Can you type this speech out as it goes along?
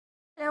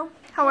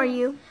How are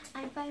you?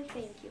 I'm fine,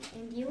 thank you.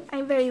 And you?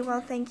 I'm very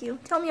well, thank you.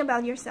 Tell me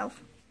about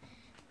yourself.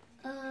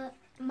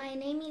 My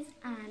name is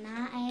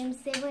Anna. I am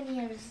 7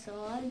 years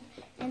old,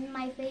 and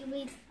my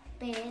favorite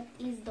pet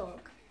is dog.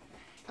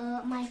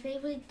 My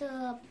favorite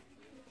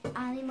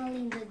animal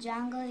in the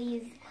jungle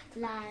is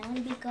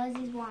lion because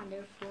it's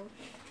wonderful.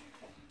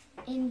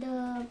 And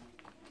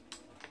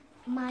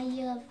my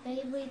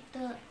favorite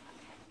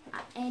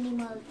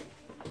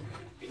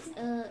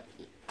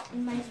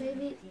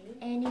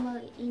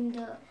animal in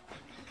the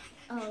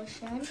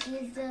ocean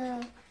is a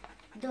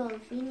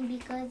dolphin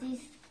because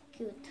it's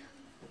cute.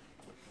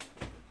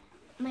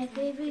 My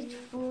favorite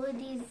food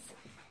is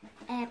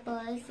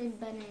apples and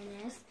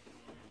bananas,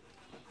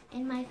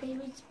 and my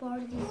favorite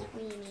sport is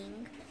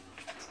swimming.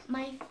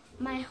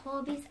 My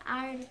hobbies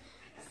are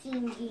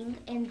singing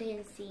and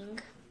dancing.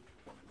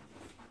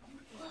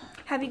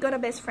 Have you got a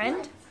best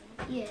friend?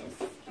 Yes,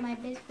 my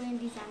best friend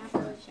is Anna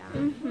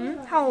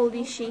Beljan. How old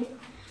is she?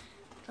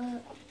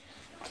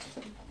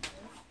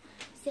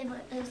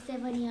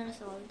 7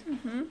 years old.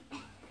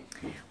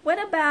 What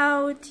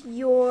about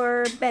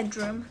your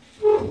bedroom?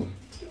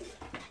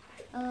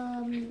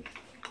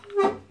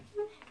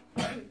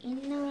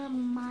 In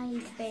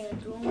my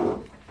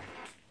bedroom,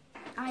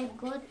 I've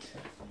got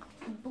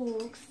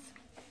books,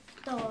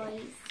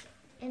 toys,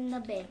 and a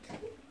bed.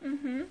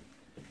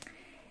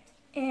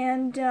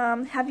 And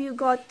have you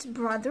got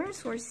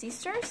brothers or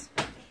sisters?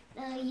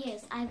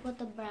 Yes, I've got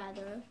a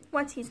brother,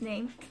 What's his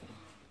name?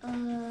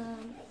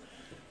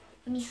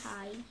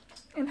 Mihai,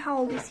 And how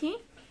old is he?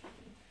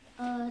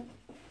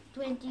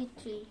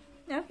 23.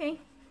 Okay.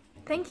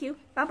 Thank you.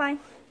 Bye-bye.